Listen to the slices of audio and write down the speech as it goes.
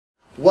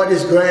What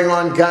is going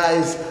on,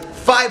 guys?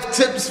 5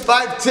 tips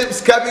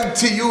coming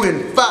to you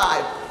in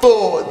 5,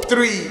 4,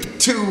 3,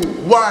 2,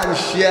 1,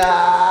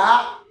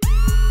 shot.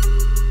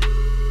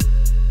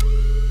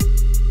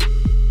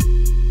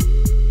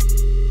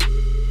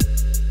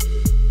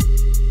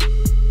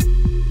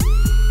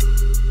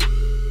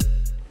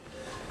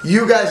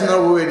 You guys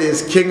know who it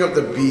is, King of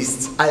the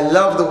Beasts. I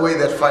love the way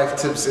that 5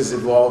 tips is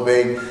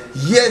evolving.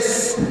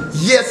 Yes,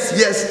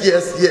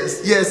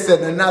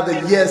 and another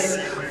yes.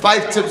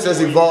 5 tips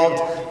has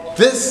evolved.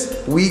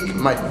 This week,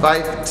 my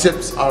 5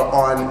 tips are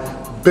on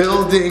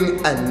building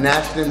a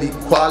nationally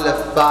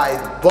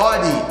qualified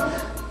body.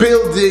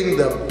 Building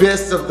the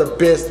best of the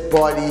best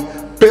body.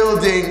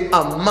 Building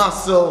a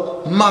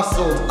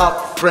muscled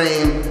up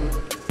frame.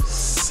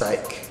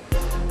 Psych.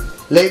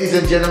 Ladies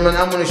and gentlemen,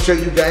 I'm going to show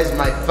you guys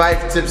my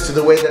 5 tips to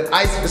the way that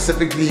I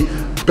specifically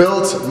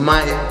built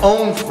my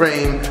own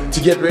frame to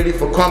get ready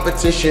for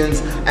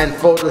competitions and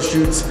photo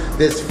shoots.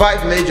 There's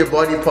 5 major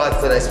body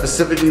parts that I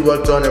specifically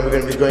worked on, and we're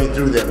going to be going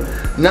through them.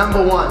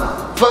 Number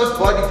 1, first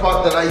body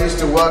part that I used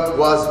to work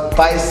was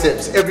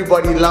biceps.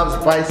 Everybody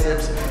loves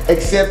biceps,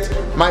 except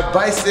my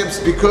biceps,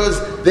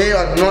 because they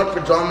are not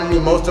predominantly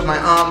most of my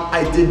arm.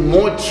 I did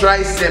more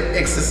tricep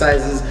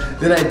exercises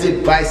than I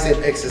did bicep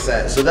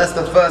exercises. So that's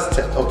the first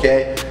tip,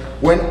 okay?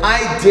 When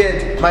I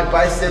did my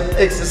bicep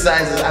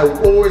exercises, I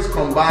would always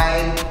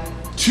combine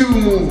 2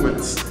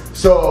 movements.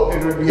 So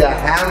it would be a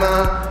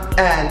hammer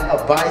and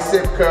a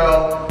bicep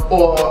curl,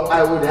 or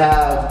I would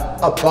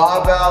have a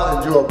barbell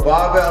and do a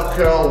barbell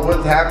curl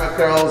with hammer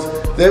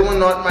curls. They were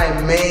not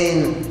my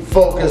main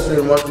focus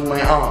when working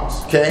my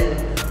arms, okay?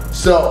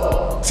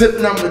 So tip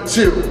number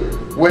 2,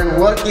 when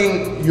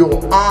working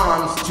your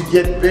arms to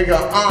get bigger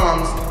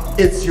arms,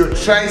 it's your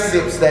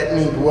triceps that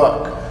need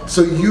work.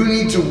 So you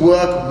need to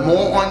work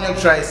more on your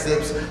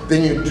triceps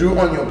than you do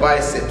on your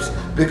biceps,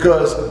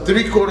 because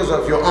 3/4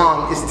 of your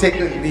arm is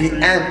technically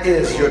and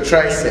is your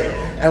tricep.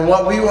 And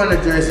what we want to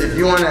do is, if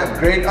you want to have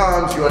great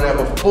arms, you want to have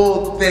a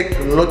full, thick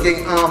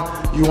looking arm,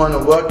 you want to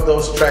work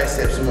those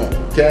triceps more,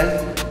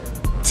 okay?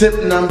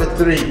 Tip number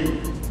 3,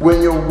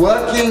 when you're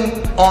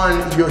working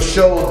on your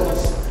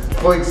shoulders,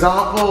 for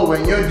example,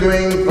 when you're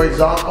doing, for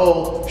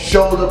example,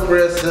 shoulder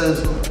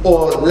presses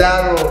or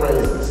lateral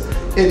raises,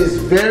 it is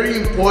very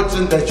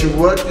important that you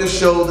work your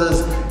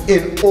shoulders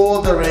in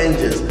all the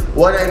ranges.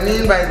 What I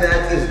mean by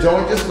that is,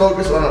 don't just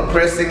focus on a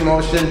pressing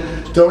motion,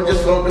 don't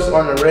just focus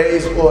on a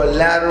raise or a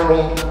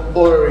lateral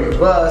or a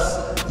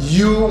reverse.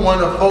 You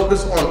want to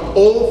focus on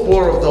all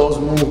 4 of those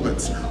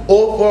movements.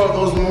 All 4 of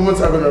those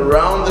movements are going to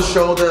round the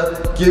shoulder,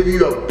 give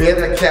you a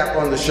better cap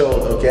on the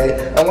shoulder,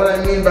 okay? And what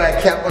I mean by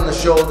a cap on the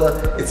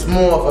shoulder, it's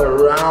more of a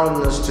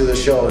roundness to the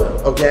shoulder,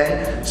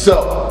 okay?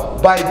 So,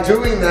 by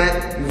doing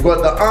that, you've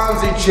got the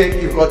arms in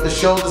check, you've got the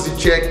shoulders in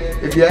check.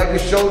 If you have your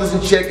shoulders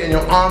in check and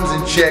your arms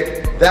in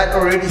check, that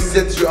already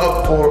sets you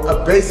up for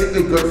a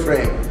basically good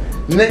frame.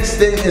 Next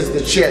thing is the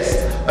chest.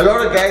 A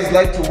lot of guys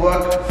like to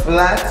work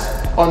flat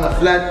on a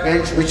flat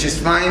bench, which is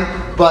fine,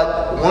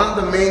 but one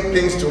of the main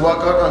things to work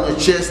out on your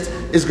chest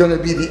is going to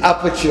be the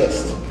upper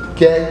chest,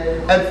 okay?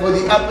 And for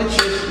the upper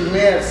chest, you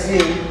may have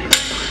seen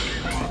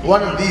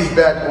one of these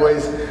bad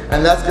boys,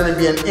 and that's going to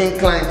be an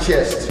inclined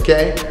chest,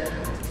 okay?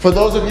 For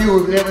those of you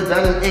who've never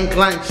done an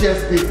inclined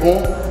chest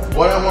before,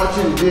 what I want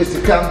you to do is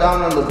to come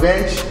down on the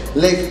bench,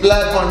 lay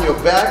flat on your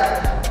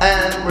back,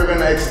 and we're going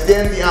to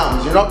extend the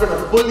arms. You're not going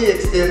to fully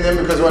extend them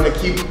because we want to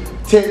keep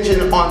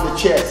tension on the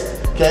chest.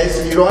 Okay,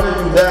 so you don't want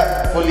to do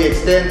that fully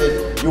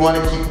extended. You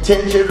want to keep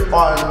tension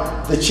on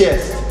the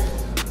chest.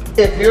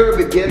 If you're a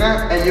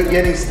beginner and you're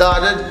getting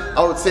started,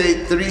 I would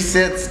say 3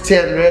 sets,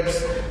 10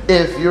 reps.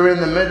 If you're in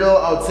the middle,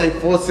 I would say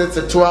 4 sets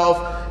of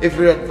 12. If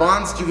you're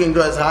advanced, you can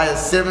go as high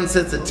as 7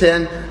 sets of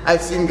 10.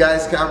 I've seen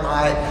guys come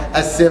high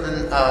as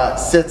 7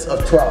 sets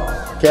of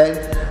 12,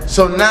 okay?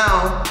 So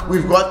now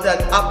we've got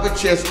that upper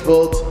chest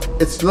built.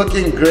 It's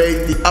looking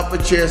great. The upper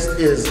chest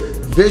is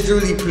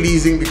visually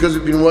pleasing because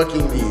we've been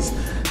working these.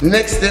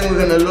 Next thing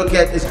we're going to look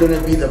at is going to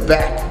be the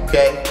back,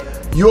 okay?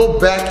 Your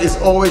back is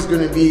always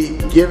going to be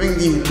giving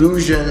the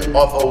illusion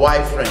of a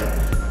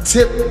Y-frame.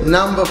 Tip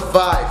number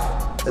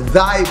 5,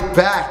 thy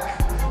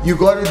back. You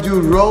got to do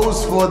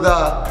rows for the,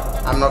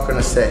 I'm not going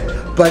to say,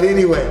 but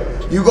anyway,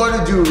 you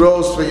got to do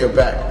rows for your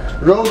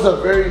back. Rows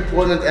are very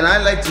important, and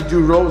I like to do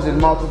rows in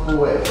multiple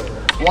ways.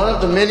 One of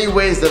the many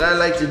ways that I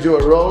like to do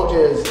a row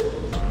is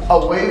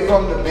away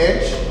from the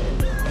bench.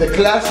 The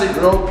classic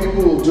row,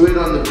 people will do it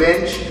on the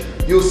bench.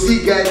 You'll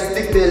see guys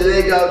stick their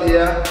leg out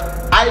here.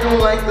 I don't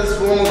like this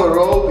form of a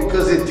row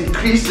because it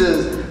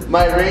decreases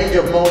my range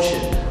of motion.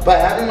 By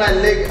having my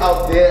leg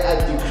out there,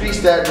 I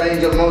decrease that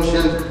range of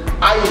motion.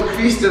 I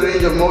increase the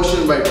range of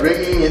motion by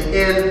bringing it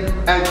in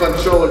and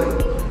controlling.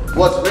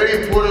 What's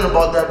very important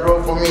about that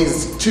row for me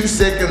is 2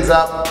 seconds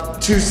up,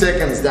 2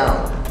 seconds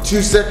down.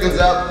 2 seconds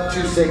up,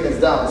 2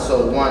 seconds down.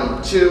 So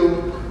 1, 2,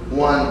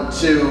 1,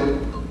 2,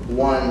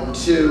 1,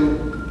 2,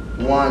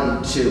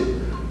 1,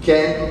 2.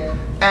 Okay?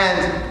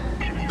 And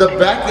The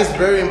back is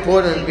very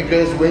important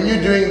because when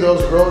you're doing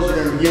those rows,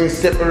 you're going to be giving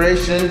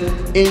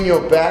separation in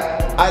your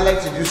back. I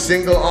like to do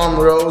single arm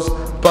rows,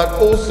 but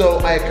also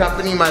I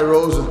accompany my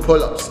rows with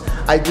pull-ups.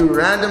 I do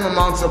random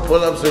amounts of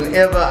pull-ups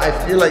whenever I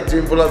feel like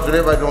doing pull-ups.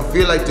 Whenever I don't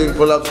feel like doing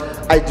pull-ups,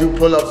 I do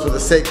pull-ups for the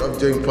sake of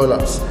doing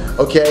pull-ups.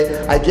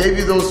 Okay, I gave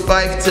you those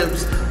 5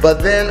 tips,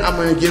 but then I'm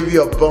going to give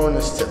you a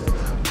bonus tip.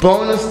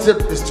 Bonus tip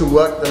is to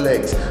work the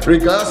legs.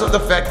 Regardless of the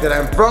fact that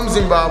I'm from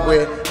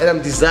Zimbabwe and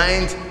I'm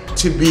designed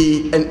to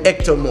be an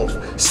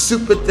ectomorph.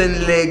 Super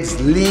thin legs,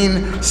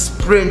 lean,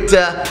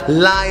 sprinter,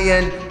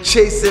 lion,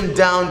 chase him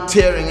down,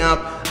 tearing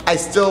up. I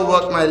still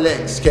work my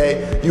legs,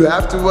 okay? You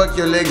have to work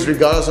your legs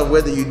regardless of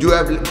whether you do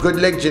have good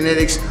leg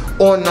genetics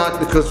or not,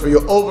 because for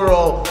your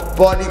overall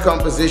body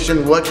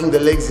composition, working the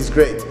legs is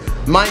great.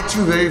 My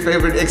 2 very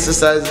favorite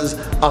exercises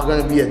are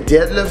going to be a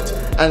deadlift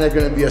and they're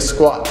going to be a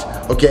squat.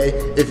 Okay,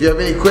 if you have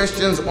any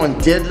questions on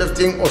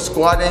deadlifting or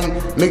squatting,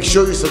 make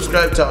sure you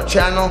subscribe to our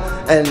channel,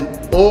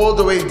 and all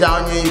the way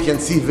down here you can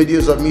see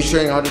videos of me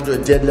showing how to do a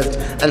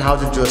deadlift and how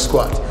to do a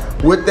squat.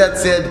 With that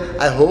said,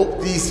 I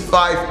hope these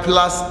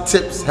 5+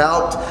 tips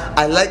helped.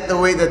 I like the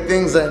way that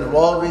things are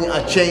evolving,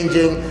 are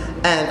changing,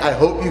 and I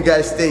hope you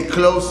guys stay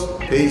close.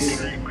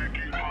 Peace.